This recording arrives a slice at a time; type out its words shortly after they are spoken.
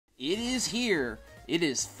It is here. It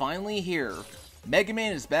is finally here. Mega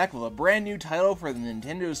Man is back with a brand new title for the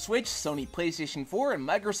Nintendo Switch, Sony PlayStation 4, and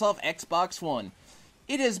Microsoft Xbox One.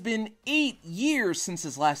 It has been 8 years since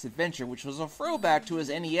his last adventure, which was a throwback to his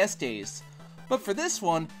NES days. But for this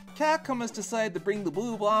one, Capcom has decided to bring the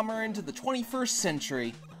Blue Bomber into the 21st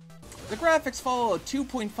century. The graphics follow a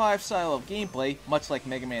 2.5 style of gameplay, much like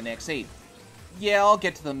Mega Man X8. Yeah, I'll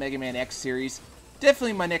get to the Mega Man X series.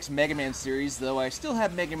 Definitely my next Mega Man series, though I still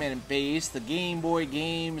have Mega Man Base, the Game Boy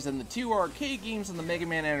games, and the 2 arcade games in the Mega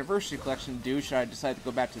Man Anniversary Collection to do should I decide to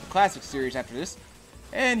go back to the Classic series after this.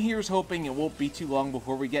 And here's hoping it won't be too long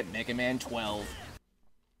before we get Mega Man 12.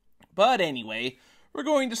 But anyway, we're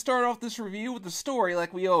going to start off this review with the story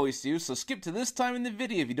like we always do, so skip to this time in the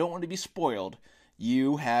video if you don't want to be spoiled.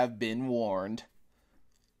 You have been warned.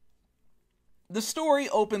 The story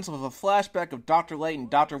opens with a flashback of Dr.Light and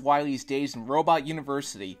Dr.Wily's days in Robot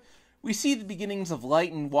University. We see the beginnings of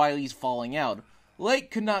Light and Wily's falling out.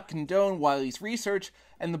 Light could not condone Wily's research,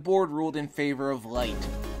 and the board ruled in favor of Light.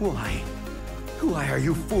 Why? Why are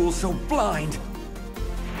you fools so blind?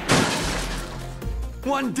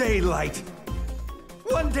 One day, Light.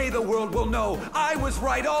 One day the world will know I was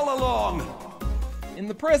right all along. In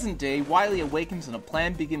the present day, Wily awakens and a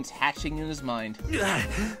plan begins hatching in his mind.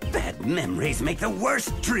 Bad memories make the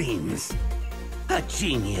worst dreams. A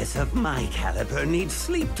genius of my caliber needs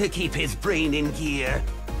sleep to keep his brain in gear.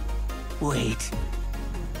 Wait.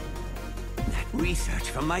 That research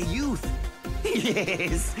from my youth.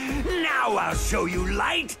 Yes! Now I'll show you,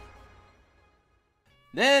 Light!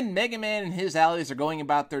 Then, Mega Man and his allies are going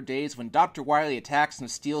about their days when Dr. Wily attacks and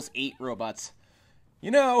steals 8 robots. You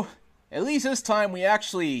know, at least this time we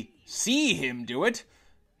actually see him do it.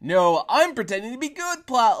 No, I'm pretending to be good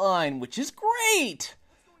plotline, which is great!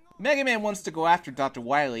 Mega Man wants to go after Dr.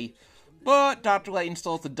 Wily, but Dr. Light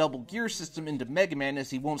installs the double gear system into Mega Man as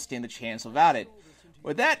he won't stand a chance without it.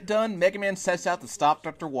 With that done, Mega Man sets out to stop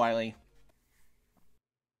Dr. Wily.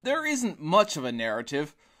 There isn't much of a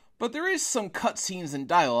narrative, but there is some cutscenes and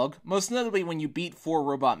dialogue, most notably when you beat 4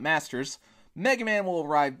 robot masters. Mega Man will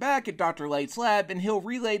arrive back at Dr. Light's lab, and he'll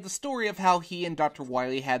relay the story of how he and Dr.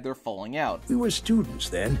 Wily had their falling out. We were students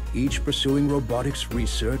then, each pursuing robotics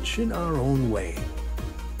research in our own way.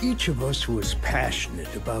 Each of us was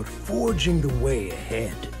passionate about forging the way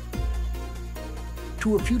ahead.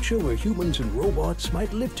 To a future where humans and robots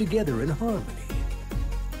might live together in harmony.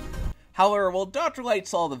 However, while Dr. Light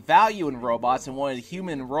saw the value in robots and wanted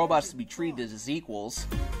human and robots to be treated as equals,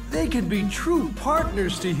 they can be true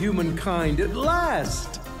partners to humankind at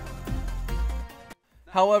last!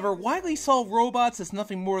 However, Wily saw robots as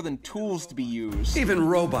nothing more than tools to be used. Even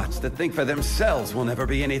robots that think for themselves will never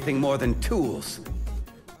be anything more than tools.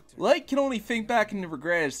 Light can only think back in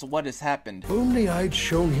regret as to what has happened. Only I'd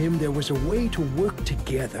shown him there was a way to work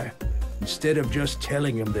together, instead of just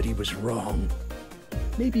telling him that he was wrong.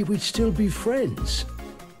 Maybe we'd still be friends.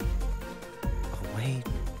 A way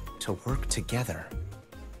to work together.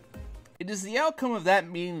 It is the outcome of that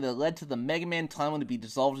meeting that led to the Mega Man timeline to be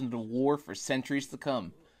dissolved into war for centuries to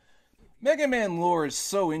come. Mega Man lore is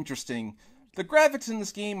so interesting. The graphics in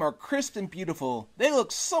this game are crisp and beautiful. They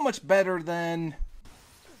look so much better than...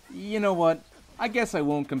 You know what? I guess I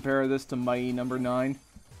won't compare this to Mighty No. 9.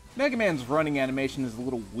 Mega Man's running animation is a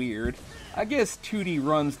little weird. I guess 2D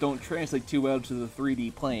runs don't translate too well to the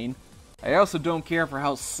 3D plane. I also don't care for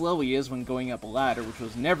how slow he is when going up a ladder, which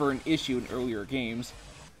was never an issue in earlier games.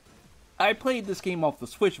 I played this game off the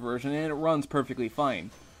Switch version and it runs perfectly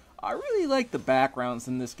fine. I really like the backgrounds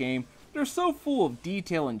in this game. They're so full of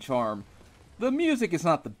detail and charm. The music is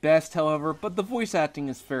not the best, however, but the voice acting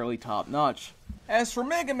is fairly top-notch. As for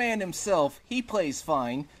Mega Man himself, he plays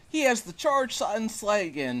fine. He has the Charge Shot and Slide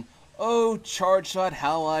Again. Oh, Charge Shot,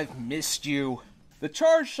 how I've missed you. The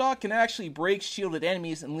Charge Shot can actually break shielded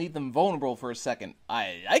enemies and leave them vulnerable for a second.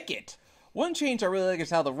 I like it. One change I really like is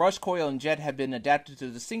how the Rush Coil and Jet have been adapted to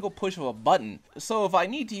the single push of a button. So if I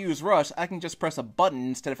need to use Rush, I can just press a button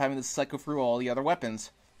instead of having to cycle through all the other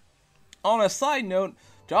weapons. On a side note,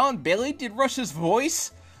 John Bailey did Rush's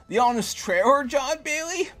voice? The honest Trevor John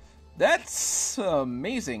Bailey? That's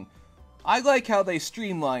amazing. I like how they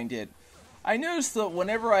streamlined it. I noticed that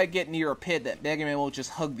whenever I get near a pit that Mega Man will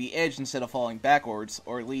just hug the edge instead of falling backwards,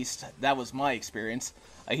 or at least that was my experience.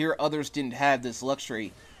 I hear others didn't have this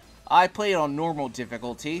luxury. I played on normal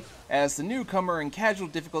difficulty, as the newcomer and casual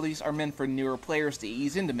difficulties are meant for newer players to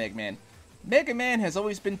ease into Mega Man. Mega Man has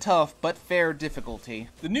always been tough, but fair difficulty.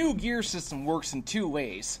 The new gear system works in 2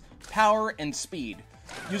 ways, power and speed.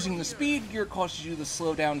 Using the speed gear causes you to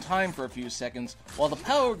slow down time for a few seconds, while the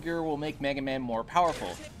power gear will make Mega Man more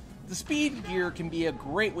powerful. The speed gear can be a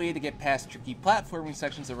great way to get past tricky platforming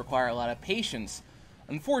sections that require a lot of patience.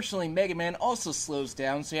 Unfortunately, Mega Man also slows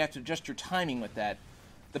down, so you have to adjust your timing with that.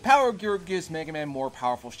 The power gear gives Mega Man more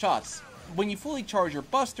powerful shots. When you fully charge your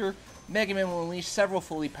Buster, Mega Man will unleash several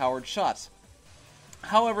fully powered shots.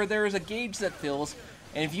 However, there is a gauge that fills,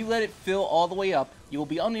 and if you let it fill all the way up, you will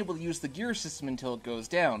be unable to use the gear system until it goes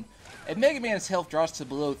down. If Mega Man's health drops to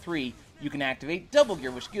below 3, you can activate Double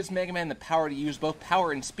Gear, which gives Mega Man the power to use both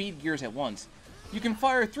power and speed gears at once. You can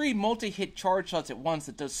fire 3 multi-hit charge shots at once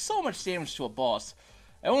that does so much damage to a boss.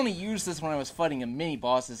 I only used this when I was fighting a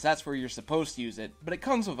mini-boss, as that's where you're supposed to use it, but it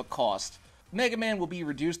comes with a cost. Mega Man will be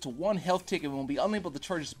reduced to 1 health tick and will be unable to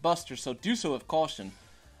charge his Buster, so do so with caution.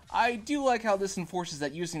 I do like how this enforces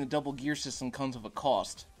that using the double gear system comes with a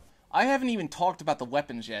cost. I haven't even talked about the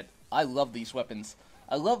weapons yet. I love these weapons.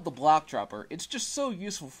 I love the block dropper. It's just so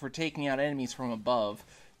useful for taking out enemies from above.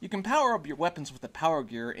 You can power up your weapons with the power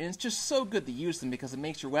gear, and it's just so good to use them because it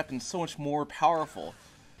makes your weapons so much more powerful.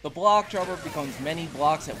 The block dropper becomes many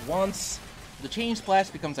blocks at once. The chain splash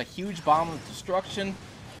becomes a huge bomb of destruction.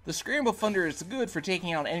 The scramble thunder is good for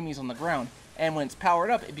taking out enemies on the ground, and when it's powered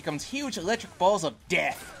up, it becomes huge electric balls of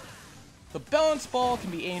death. The balance ball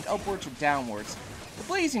can be aimed upwards or downwards. The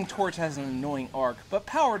blazing torch has an annoying arc, but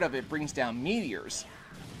powered up it brings down meteors.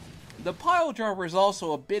 The pile dropper is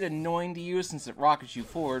also a bit annoying to use since it rockets you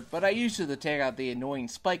forward, but I use it to take out the annoying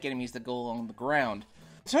spike enemies that go along the ground.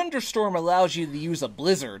 Thunderstorm allows you to use a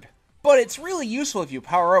blizzard, but it's really useful if you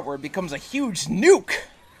power up where it becomes a huge nuke!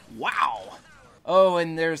 Wow! Oh,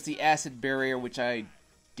 and there's the acid barrier, which I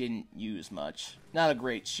didn't use much. Not a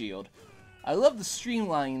great shield. I love the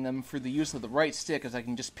streamlining them for the use of the right stick, as I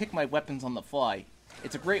can just pick my weapons on the fly.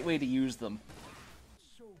 It's a great way to use them.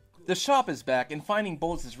 The shop is back, and finding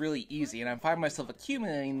bolts is really easy, and I find myself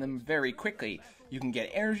accumulating them very quickly. You can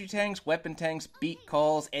get energy tanks, weapon tanks, beat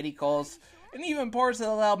calls, eddy calls, and even parts that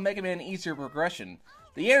allow Mega Man easier progression.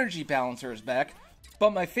 The energy balancer is back,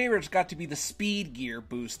 but my favorite's got to be the speed gear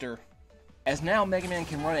booster, as now Mega Man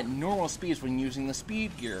can run at normal speeds when using the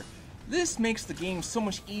speed gear. This makes the game so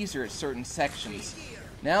much easier at certain sections.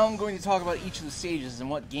 Now I'm going to talk about each of the stages and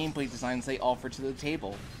what gameplay designs they offer to the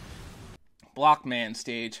table. Blockman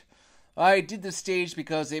stage. I did this stage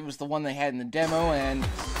because it was the one they had in the demo, and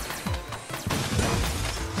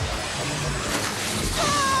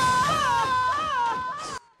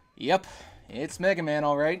yep, it's Mega Man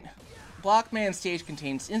alright. Blockman stage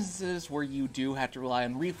contains instances where you do have to rely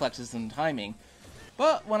on reflexes and timing.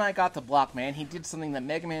 But when I got to Blockman, he did something that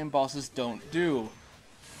Mega Man bosses don't do.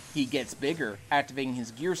 He gets bigger, activating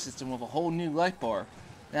his gear system with a whole new life bar.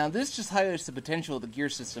 Now this just highlights the potential of the gear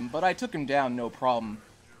system, but I took him down no problem.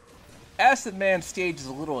 Acid Man stage is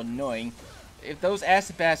a little annoying. If those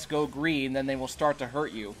acid bats go green, then they will start to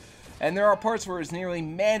hurt you. And there are parts where it's nearly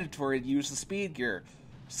mandatory to use the speed gear.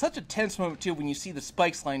 Such a tense moment too when you see the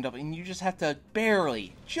spikes lined up and you just have to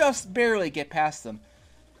just barely get past them.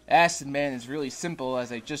 Acid Man is really simple,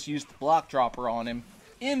 as I just used the block dropper on him.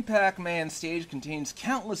 Impact Man stage contains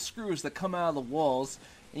countless screws that come out of the walls,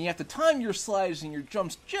 and you have to time your slides and your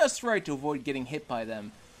jumps just right to avoid getting hit by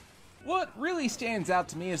them. What really stands out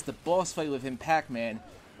to me is the boss fight with Impact Man.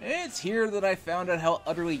 It's here that I found out how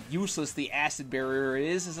utterly useless the acid barrier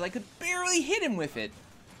is, as I could barely hit him with it.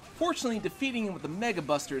 Fortunately, defeating him with the Mega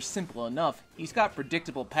Buster is simple enough. He's got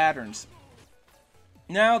predictable patterns.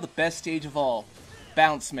 Now, the best stage of all,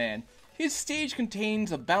 Bounce Man. His stage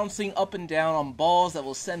contains a bouncing up and down on balls that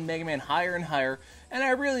will send Mega Man higher and higher, and I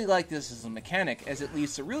really like this as a mechanic, as it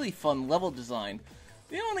leads to really fun level design.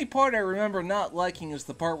 The only part I remember not liking is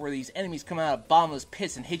the part where these enemies come out of bottomless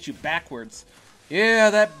pits and hit you backwards. Yeah,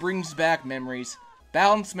 that brings back memories.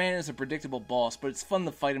 Bounce Man is a predictable boss, but it's fun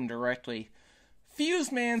to fight him directly.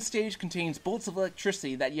 Fuse Man stage contains bolts of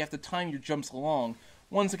electricity that you have to time your jumps along.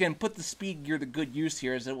 Once again, put the speed gear to good use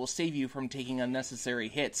here, as it will save you from taking unnecessary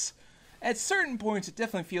hits. At certain points, it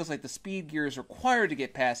definitely feels like the speed gear is required to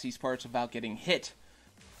get past these parts without getting hit.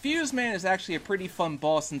 Fuse Man is actually a pretty fun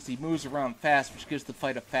boss since he moves around fast, which gives the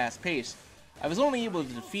fight a fast pace. I was only able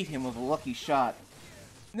to defeat him with a lucky shot.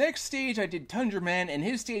 Next stage, I did Tundra Man, and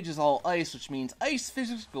his stage is all ice, which means ice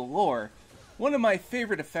physics galore. One of my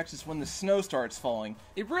favorite effects is when the snow starts falling.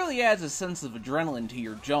 It really adds a sense of adrenaline to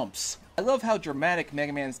your jumps. I love how dramatic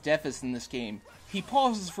Mega Man's death is in this game. He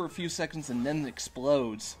pauses for a few seconds and then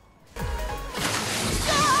explodes.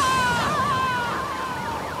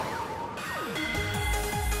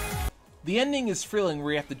 The ending is thrilling,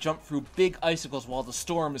 where you have to jump through big icicles while the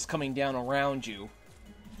storm is coming down around you.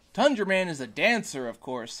 Tundra Man is a dancer, of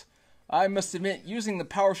course. I must admit, using the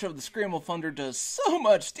power shot of the Scramble Thunder does so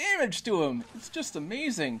much damage to him. It's just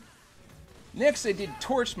amazing. Next I did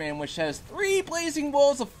Torchman, which has 3 blazing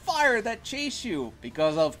balls of fire that chase you,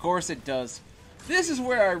 because of course it does. This is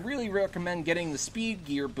where I really recommend getting the speed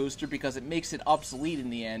gear booster because it makes it obsolete in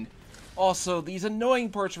the end. Also, these annoying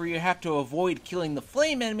parts where you have to avoid killing the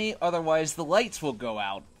flame enemy, otherwise the lights will go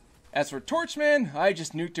out. As for Torchman, I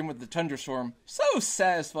just nuked him with the Thunderstorm. So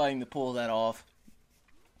satisfying to pull that off.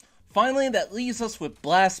 Finally, that leaves us with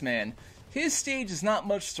Blastman. His stage is not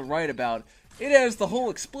much to write about. It has the whole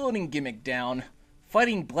exploding gimmick down.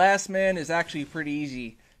 Fighting Blastman is actually pretty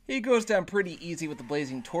easy. He goes down pretty easy with the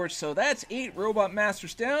blazing torch, so that's 8 Robot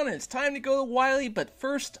Masters down, and it's time to go to Wily, but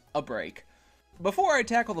first, a break. Before I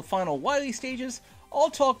tackle the final Wily stages, I'll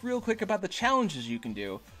talk real quick about the challenges you can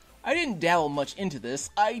do. I didn't dabble much into this.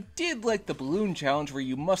 I did like the balloon challenge where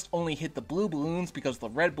you must only hit the blue balloons because the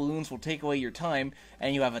red balloons will take away your time,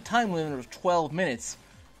 and you have a time limit of 12 minutes.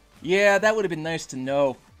 Yeah, that would have been nice to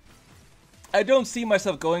know. I don't see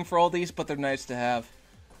myself going for all these, but they're nice to have.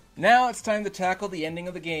 Now it's time to tackle the ending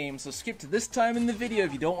of the game, so skip to this time in the video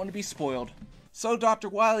if you don't want to be spoiled. So Dr.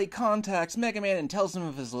 Wily contacts Mega Man and tells him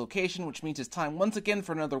of his location, which means it's time once again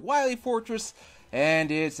for another Wily Fortress,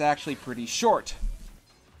 and it's actually pretty short.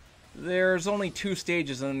 There's only 2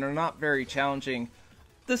 stages and they're not very challenging.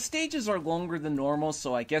 The stages are longer than normal,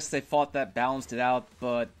 so I guess they thought that balanced it out,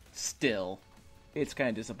 but still, it's kind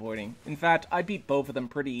of disappointing. In fact, I beat both of them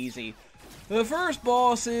pretty easy. The first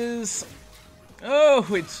boss is... oh,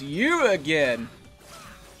 it's you again!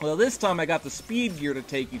 Well, this time I got the speed gear to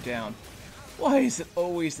take you down. Why is it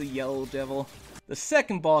always the yellow devil? The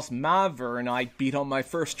second boss, Maver, and I beat on my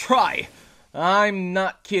first try. I'm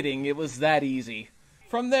not kidding, it was that easy.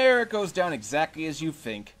 From there, it goes down exactly as you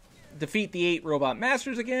think. Defeat the 8 Robot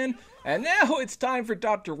Masters again, and now it's time for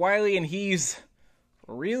Dr. Wily, and he's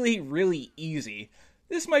really easy.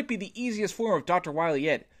 This might be the easiest form of Dr. Wily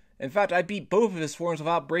yet. In fact, I beat both of his forms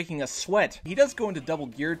without breaking a sweat. He does go into double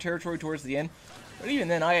gear territory towards the end, but even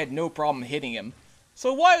then I had no problem hitting him.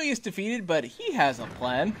 So Wily is defeated, but he has a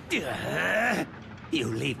plan. You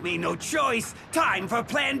leave me no choice. Time for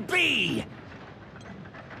Plan B!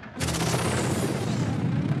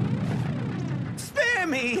 Spare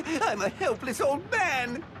me! I'm a helpless old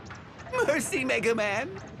man! Mercy, Mega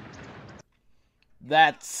Man!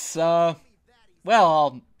 That's, well,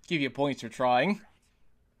 I'll give you points for trying.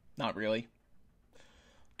 Not really.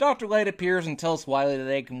 Dr.Light appears and tells Wily that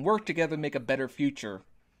they can work together to make a better future.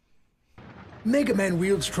 Mega Man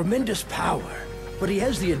wields tremendous power, but he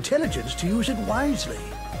has the intelligence to use it wisely.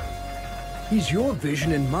 He's your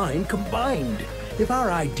vision and mine combined. If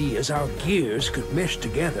our ideas, our gears, could mesh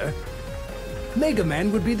together, Mega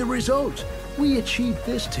Man would be the result. We achieved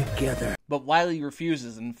this together. But Wily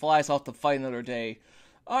refuses and flies off to fight another day.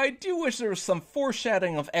 I do wish there was some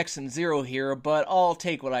foreshadowing of X and Zero here, but I'll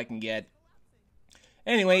take what I can get.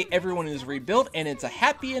 Anyway, everyone is rebuilt, and it's a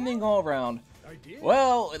happy ending all around.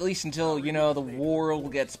 Well, at least until, you know, the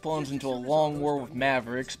world gets plunged into a long war with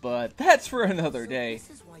Mavericks, but that's for another day.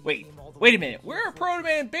 Wait a minute, we're a Proto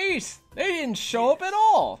Man base! They didn't show up at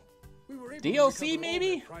all! DLC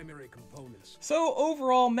maybe? So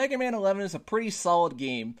overall, Mega Man 11 is a pretty solid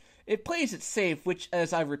game. It plays it safe, which,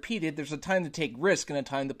 as I've repeated, there's a time to take risk and a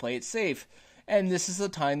time to play it safe. And this is a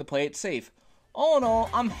time to play it safe. All in all,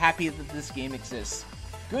 I'm happy that this game exists.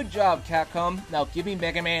 Good job, Capcom. Now give me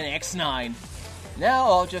Mega Man X9. Now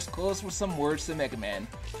I'll just close with some words to Mega Man.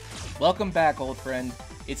 Welcome back, old friend.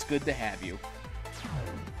 It's good to have you.